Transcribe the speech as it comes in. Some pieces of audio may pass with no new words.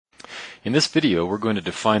In this video, we're going to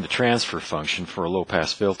define the transfer function for a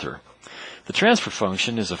low-pass filter. The transfer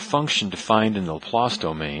function is a function defined in the Laplace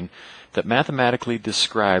domain that mathematically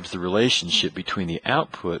describes the relationship between the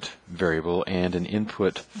output variable and an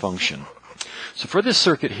input function. So for this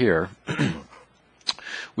circuit here,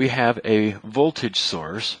 we have a voltage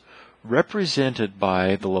source represented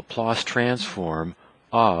by the Laplace transform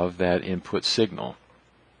of that input signal.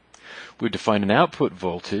 We define an output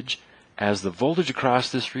voltage as the voltage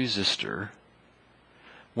across this resistor,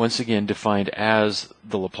 once again defined as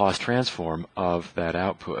the Laplace transform of that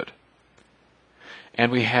output.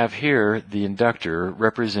 And we have here the inductor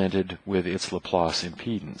represented with its Laplace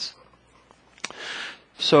impedance.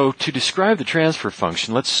 So to describe the transfer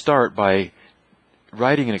function, let's start by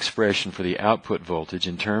writing an expression for the output voltage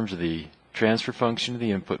in terms of the transfer function of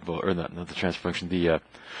the input the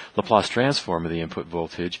Laplace transform of the input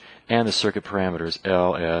voltage and the circuit parameters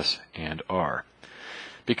L, S, and R.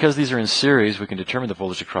 Because these are in series, we can determine the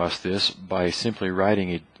voltage across this by simply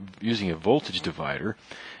using a voltage divider,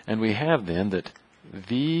 and we have then that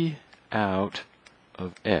V out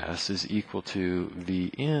of S is equal to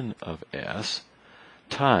V in of S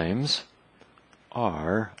times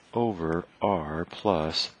R over R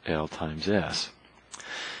plus L times S.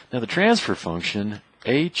 Now the transfer function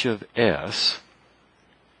H of S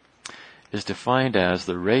is defined as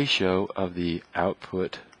the ratio of the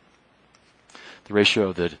output, the ratio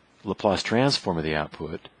of the Laplace transform of the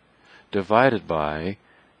output divided by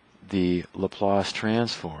the Laplace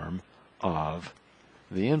transform of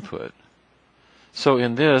the input. So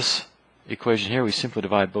in this equation here, we simply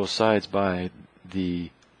divide both sides by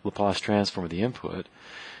the Laplace transform of the input,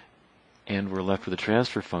 and we're left with the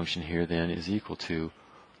transfer function here then is equal to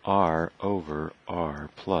R over R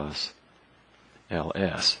plus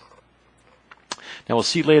LS. Now we'll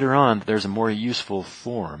see later on that there's a more useful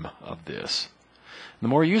form of this. The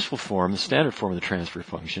more useful form, the standard form of the transfer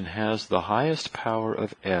function, has the highest power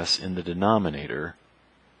of S in the denominator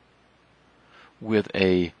with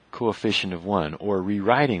a coefficient of 1, or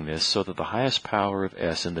rewriting this so that the highest power of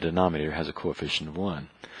S in the denominator has a coefficient of 1.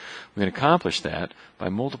 We can accomplish that by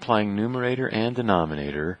multiplying numerator and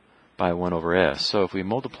denominator by 1 over S. So if we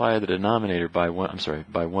multiply the denominator by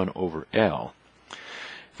 1 over L,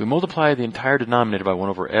 if we multiply the entire denominator by 1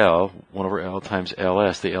 over L times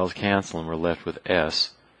LS, the L's cancel and we're left with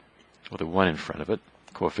S with a 1 in front of it,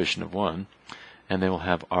 coefficient of 1, and then we'll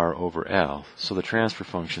have R over L. So the transfer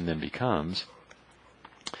function then becomes,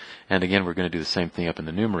 and again we're going to do the same thing up in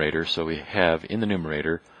the numerator, so we have in the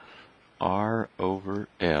numerator R over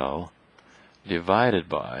L divided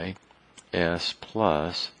by S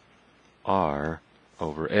plus R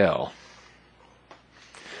over L.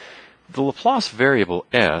 The Laplace variable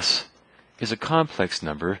S is a complex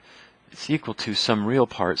number. It's equal to some real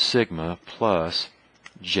part sigma plus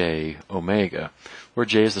j omega, where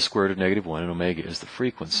j is the square root of -1 and omega is the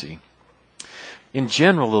frequency. In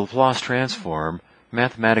general, the Laplace transform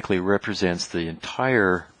mathematically represents the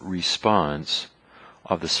entire response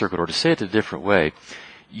of the circuit, or to say it a different way,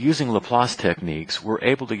 using Laplace techniques, we're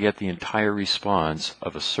able to get the entire response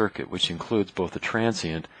of a circuit, which includes both the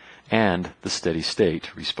transient and the steady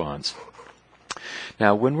state response.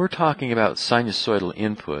 Now, when we're talking about sinusoidal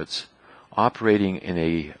inputs operating in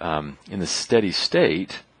the steady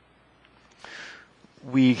state,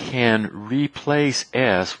 we can replace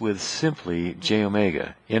S with simply j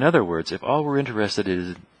omega. In other words, if all we're interested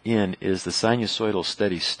in is the sinusoidal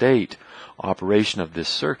steady state operation of this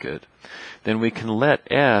circuit, then we can let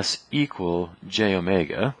S equal j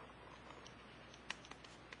omega,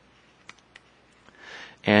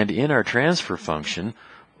 and in our transfer function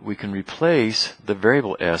we can replace the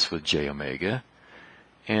variable S with j omega,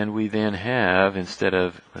 and we then have, instead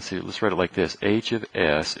of, let's write it like this, H of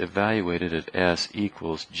S evaluated at S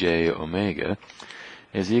equals j omega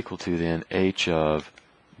is equal to then H of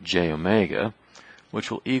j omega,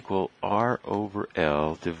 which will equal R over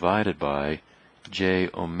L divided by j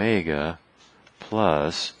omega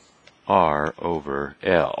plus R over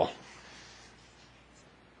L.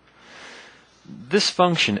 This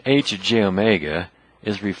function H of j omega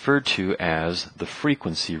is referred to as the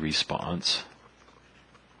frequency response.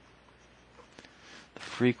 The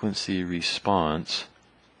frequency response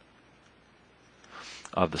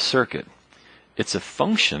of the circuit. It's a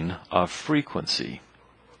function of frequency.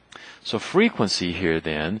 So frequency here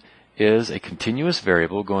then is a continuous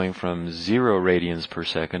variable going from 0 radians per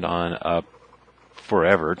second on up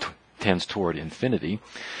forever, tends toward infinity.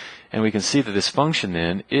 And we can see that this function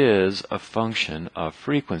then is a function of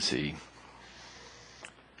frequency.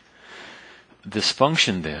 This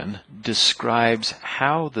function then describes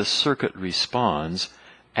how the circuit responds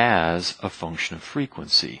as a function of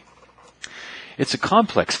frequency. It's a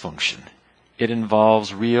complex function. It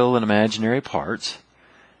involves real and imaginary parts,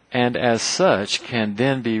 and as such can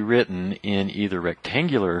then be written in either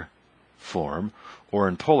rectangular form or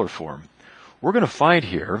in polar form. We're going to find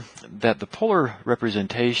here that the polar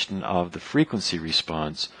representation of the frequency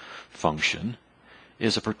response function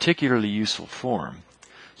is a particularly useful form.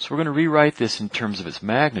 So we're going to rewrite this in terms of its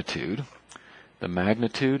magnitude. The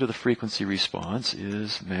magnitude of the frequency response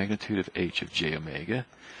is magnitude of h of j omega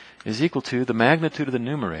is equal to the magnitude of the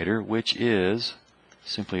numerator, which is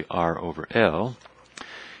simply r over L,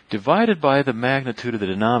 divided by the magnitude of the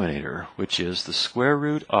denominator, which is the square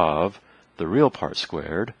root of the real part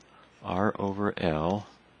squared, r over L,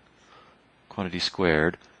 quantity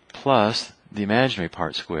squared, plus the imaginary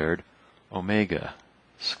part squared, omega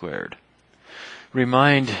squared.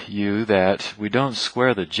 Remind you that we don't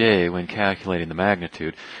square the j when calculating the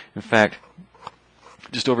magnitude. In fact,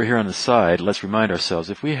 just over here on the side, let's remind ourselves,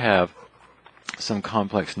 if we have some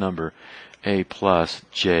complex number, a plus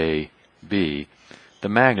j b, the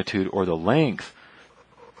magnitude or the length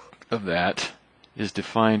of that is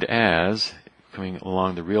defined as coming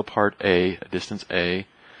along the real part a distance a,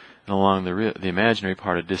 and along the imaginary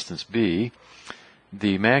part a distance b.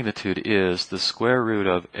 The magnitude is the square root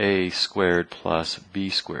of a squared plus b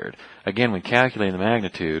squared. Again, when calculating the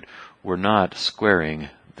magnitude, we're not squaring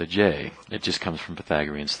the j. It just comes from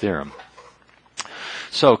Pythagorean's theorem.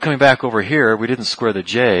 So coming back over here, we didn't square the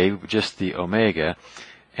j, just the omega,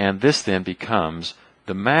 and this then becomes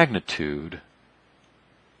the magnitude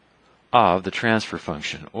of the transfer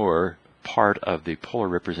function, or part of the polar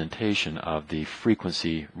representation of the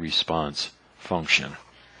frequency response function.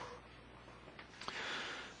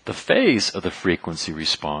 The phase of the frequency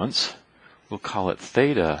response, we'll call it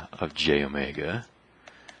theta of j omega,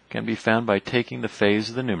 can be found by taking the phase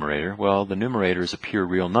of the numerator. Well, the numerator is a pure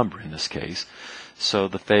real number in this case, so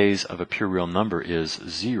the phase of a pure real number is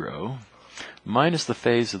 0, minus the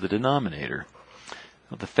phase of the denominator.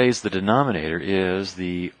 Well, the phase of the denominator is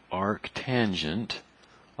the arctangent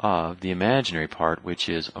of the imaginary part, which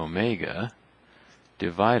is omega,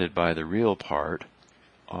 divided by the real part,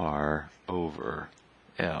 r over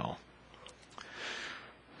L.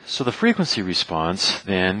 So the frequency response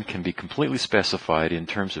then can be completely specified in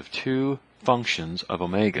terms of two functions of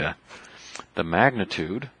omega, the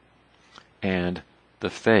magnitude and the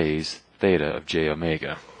phase theta of j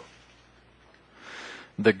omega.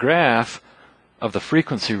 The graph of the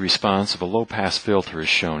frequency response of a low-pass filter is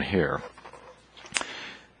shown here.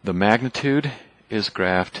 The magnitude is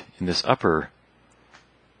graphed in this upper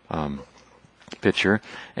picture,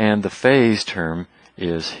 and the phase term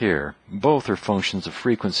is here. Both are functions of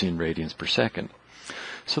frequency in radians per second.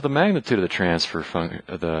 So the magnitude of the transfer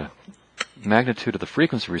the magnitude of the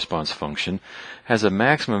frequency response function has a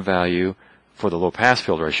maximum value for the low pass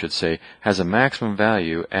filter, I should say, has a maximum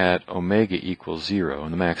value at omega equals 0,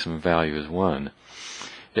 and the maximum value is 1.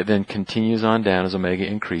 It then continues on down as omega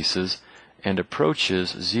increases and approaches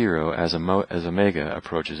 0 as omega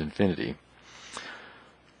approaches infinity.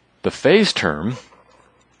 The phase term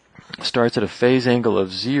starts at a phase angle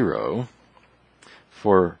of 0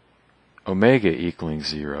 for omega equaling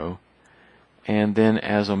 0, and then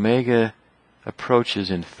as omega approaches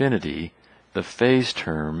infinity, the phase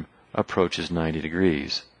term approaches 90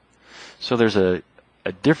 degrees. So there's a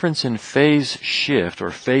difference in phase shift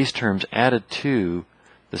or phase terms added to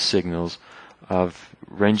the signals of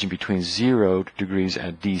ranging between 0 degrees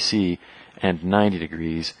at DC and 90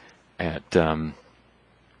 degrees at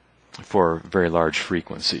for very large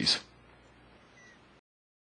frequencies.